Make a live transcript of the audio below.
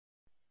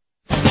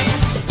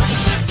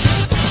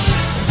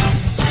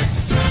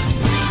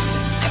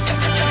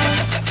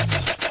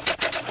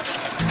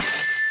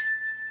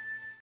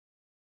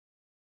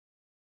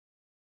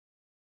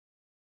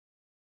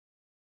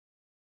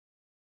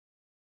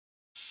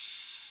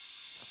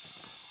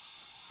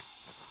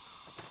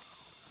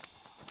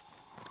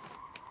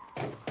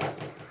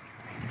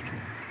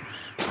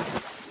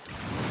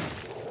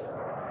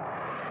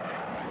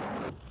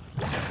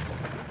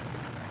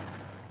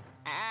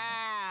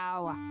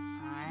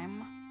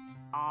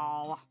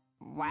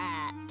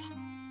wet.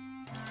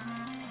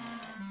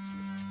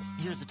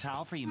 Here's a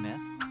towel for you,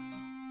 miss.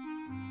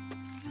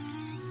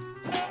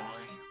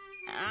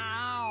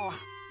 Ow!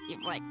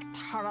 You've, like,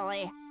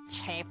 totally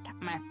chafed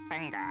my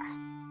finger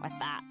with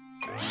that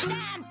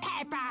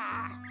sandpaper!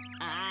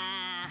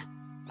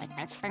 Like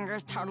my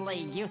finger's totally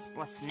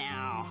useless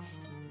now.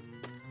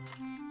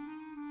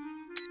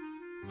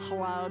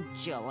 Hello,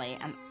 Julie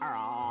and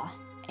Earl,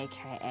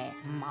 aka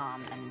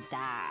Mom and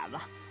Dad.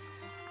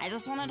 I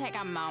just want to take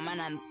a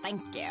moment and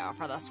thank you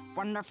for this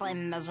wonderfully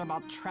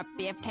miserable trip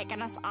you've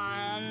taken us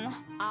on.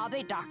 I'll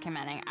be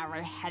documenting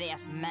every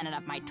hideous minute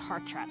of my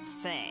torture at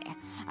sea.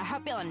 I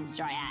hope you'll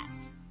enjoy it.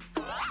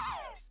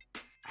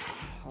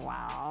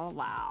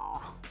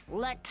 Well.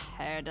 Look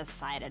who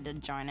decided to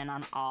join in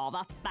on all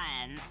the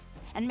fun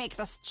and make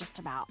this just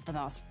about the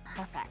most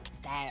perfect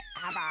day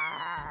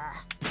ever.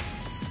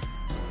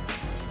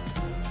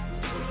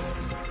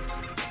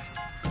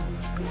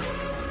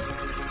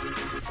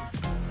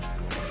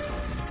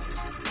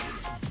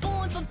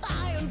 Born from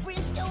fire and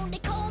brimstone, they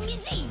call me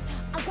Z.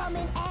 I'm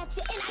coming at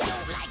you and I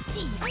don't like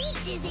tea. Are you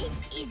dizzy,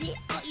 easy,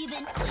 or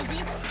even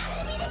quizzy? I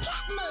should be the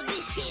captain of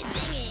this here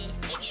dinghy.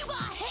 If you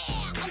got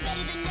hair, I'm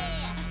better than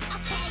that. I'll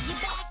tag you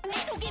back,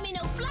 man, don't give me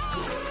no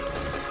flag.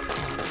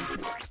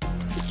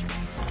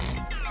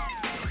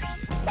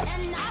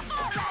 Enough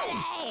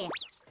already!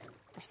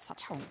 You're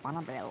such a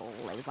wannabe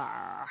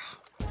loser.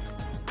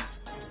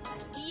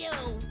 Yo,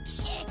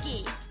 check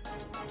it.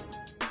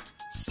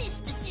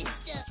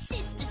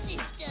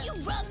 Sister, you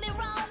rub me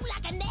wrong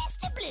like a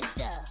nasty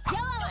blister. You're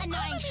an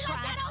annoying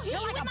like that, I'll hit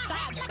You're you like with a my bad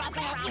hat like a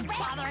buzzing bad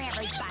around rat. bothering Did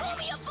you just call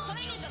everybody. me a bug?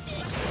 You sick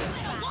shit.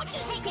 I don't want you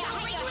to think I'll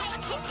bring you like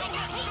a toothpick. I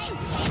hate you.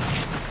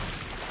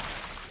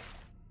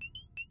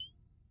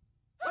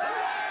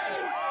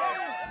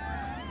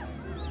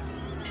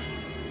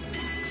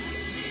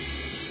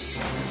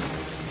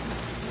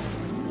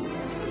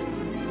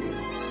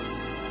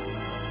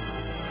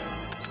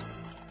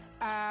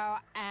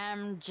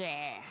 OMG.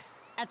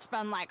 It's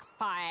been like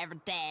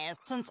 5 days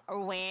since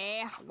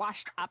we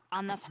washed up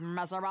on this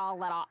miserable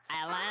little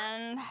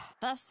island.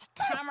 This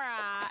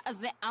camera is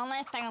the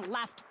only thing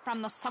left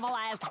from the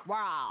civilized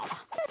world.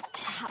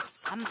 Perhaps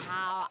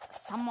somehow,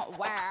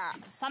 somewhere,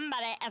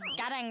 somebody is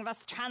getting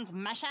this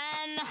transmission.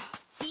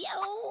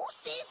 Yo,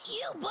 sis,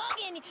 you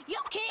bugging.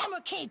 Your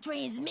camera can't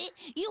transmit.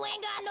 You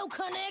ain't got no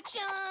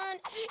connection.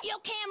 Your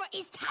camera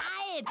is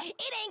tired.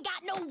 It ain't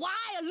got no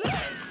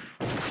wireless.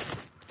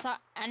 So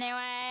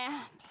anyway,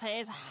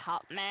 please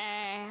help me.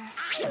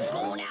 I'm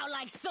going out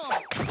like some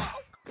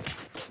punk.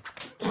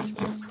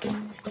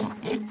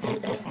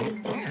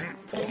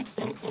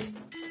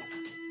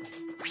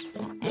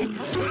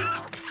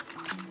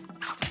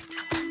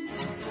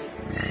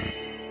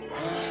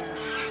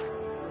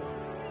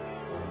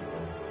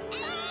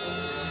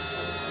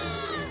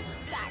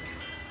 Zach,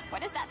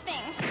 what is that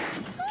thing?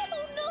 I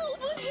don't know,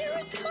 but here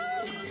it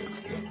comes.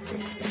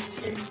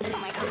 Oh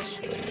my gosh.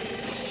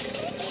 He's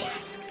gonna get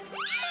us.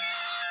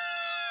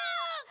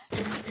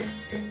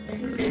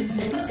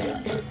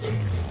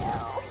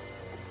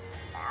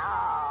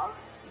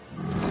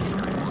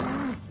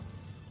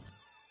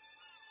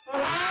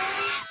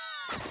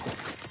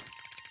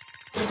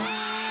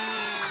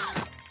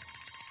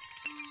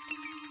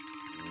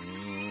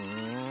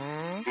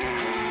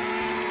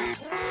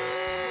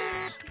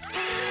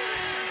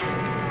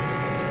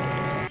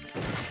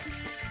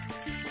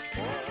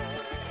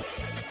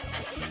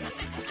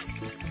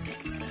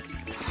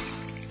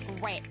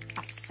 Wait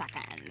a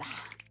second.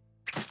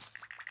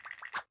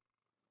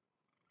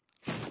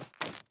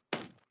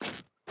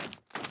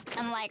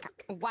 And like,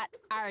 what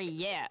are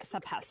you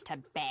supposed to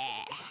be?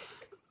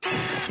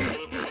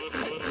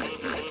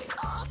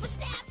 Oh, for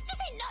snaps, this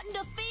ain't nothing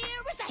to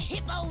fear. It's a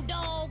hippo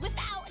dog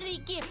without any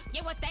gear.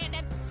 You were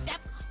standing step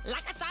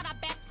like I saw a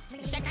bet,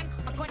 shaking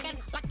or quicking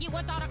like you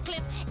was on a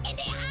cliff. And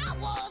there I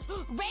was,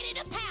 ready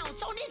to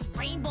pounce on this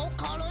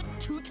rainbow-colored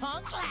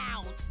two-tongue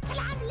clown. Till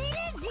I'm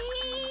little Z,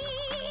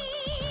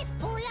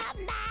 full of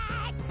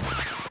mag.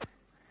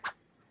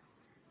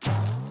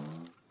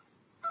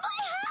 My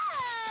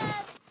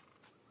head!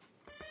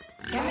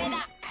 Give me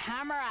that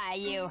camera,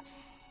 you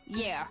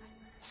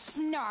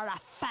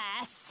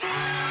snort-a-face.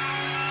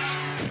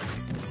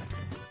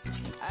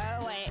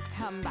 Oh wait,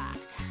 come back.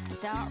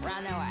 Don't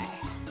run away.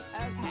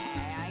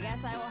 Okay, I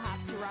guess I will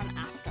have to run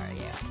after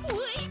you.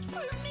 Wait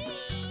for me!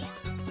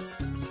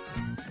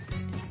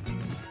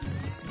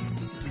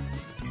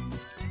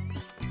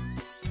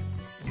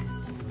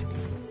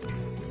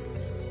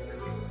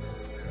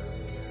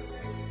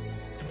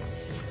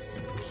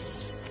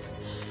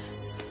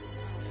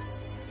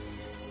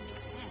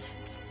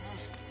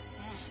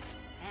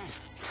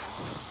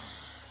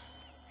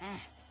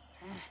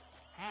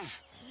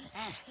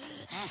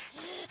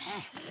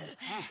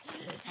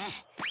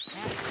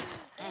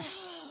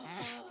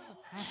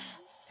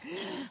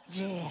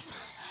 Jeez,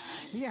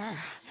 you're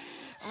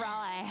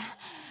really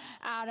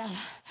out of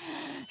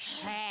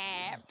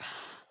shape.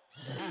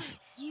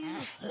 You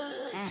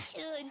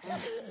should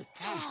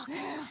talk.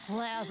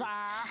 Loser.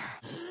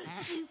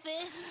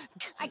 Doofus.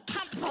 I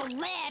can't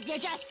believe you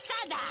just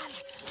said that.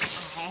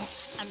 I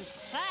am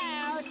so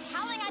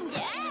telling on you.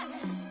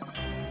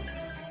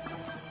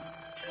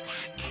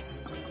 Zack.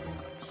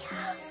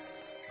 Yeah.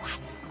 What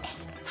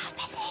is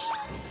happening?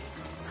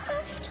 I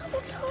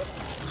don't know,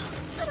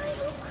 but I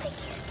don't like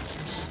it.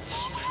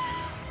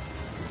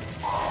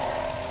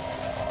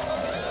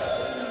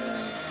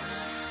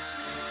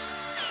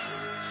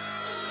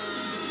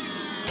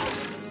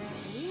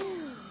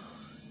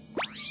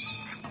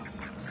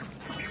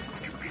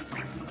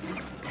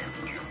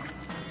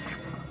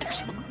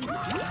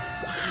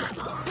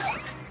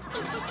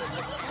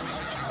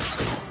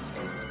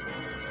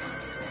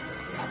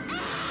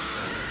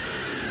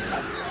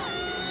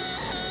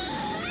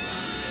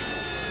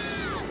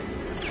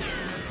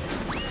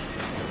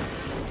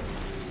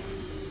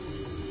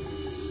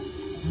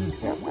 Me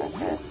neither.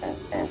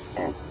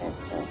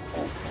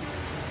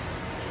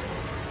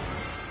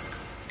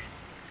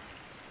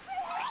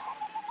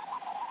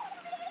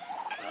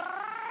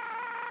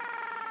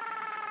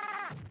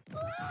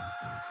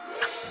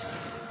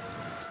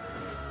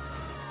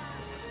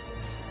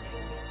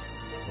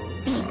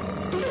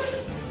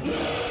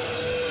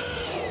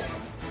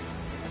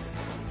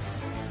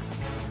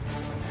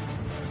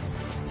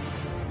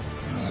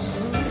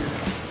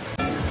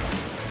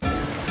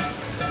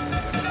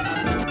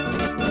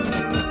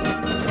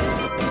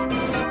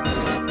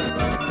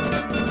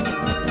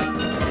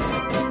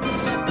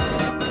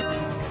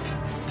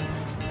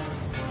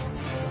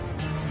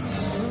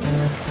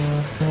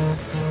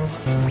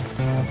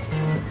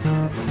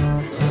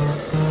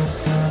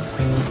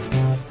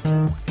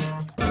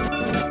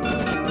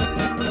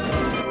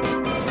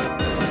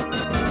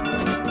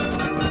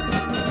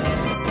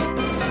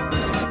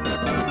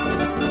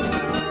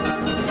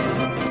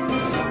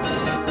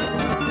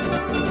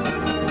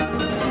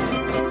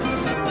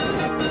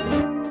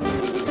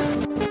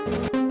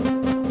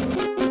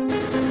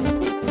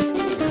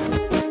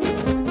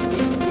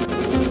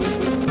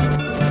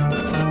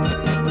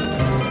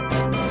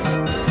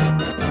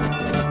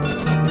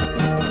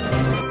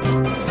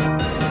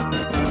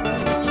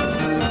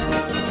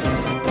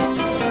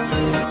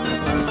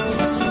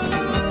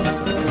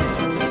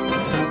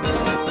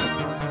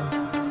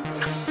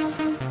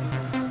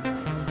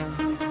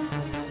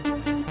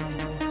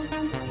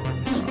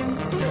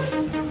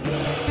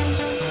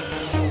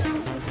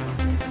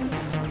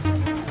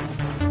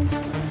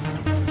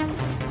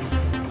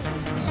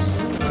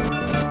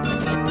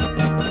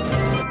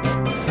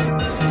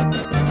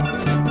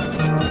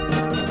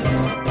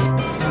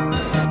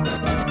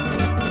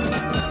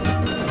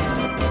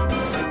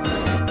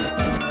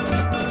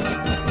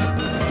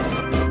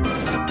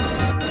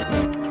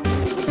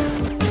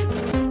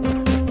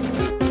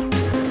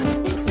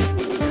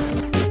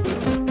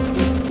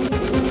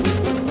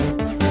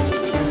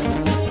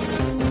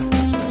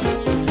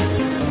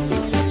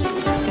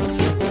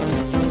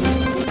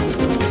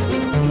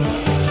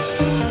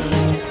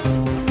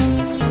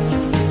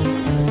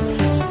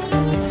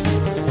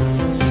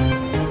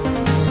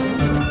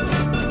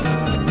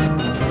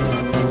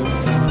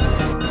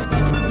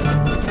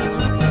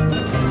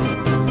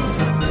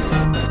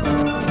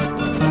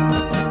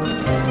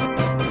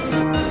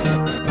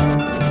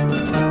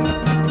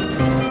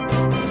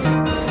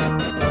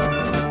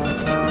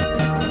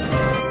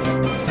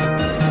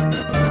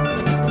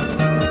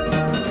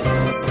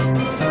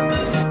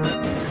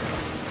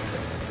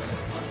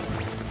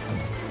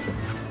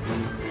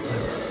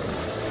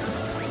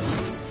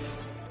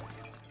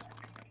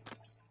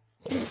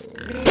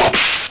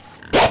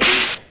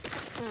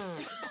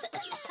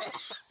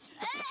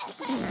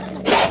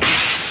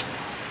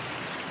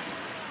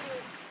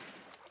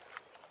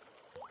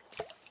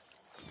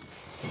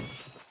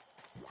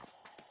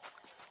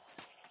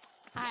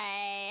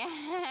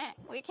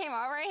 We came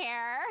over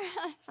here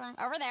from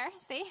over there,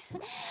 see?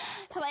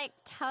 To like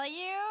tell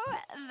you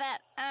that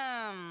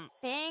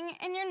being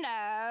in your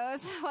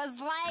nose was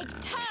like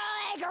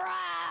totally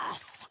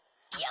gross.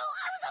 Yo,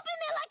 I was up in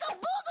there like a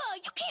booger.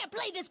 You can't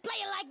play this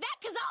player like that,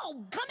 cause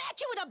I'll come at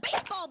you with a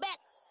baseball bat.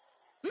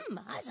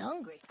 I was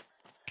hungry.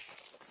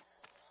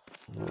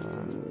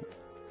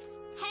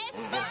 Hey,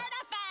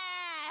 Sparta!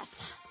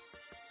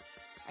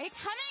 Are you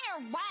coming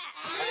or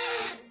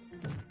what?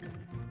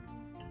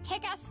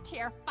 Take us to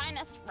your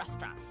finest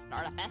restaurant,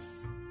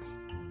 Spartacus.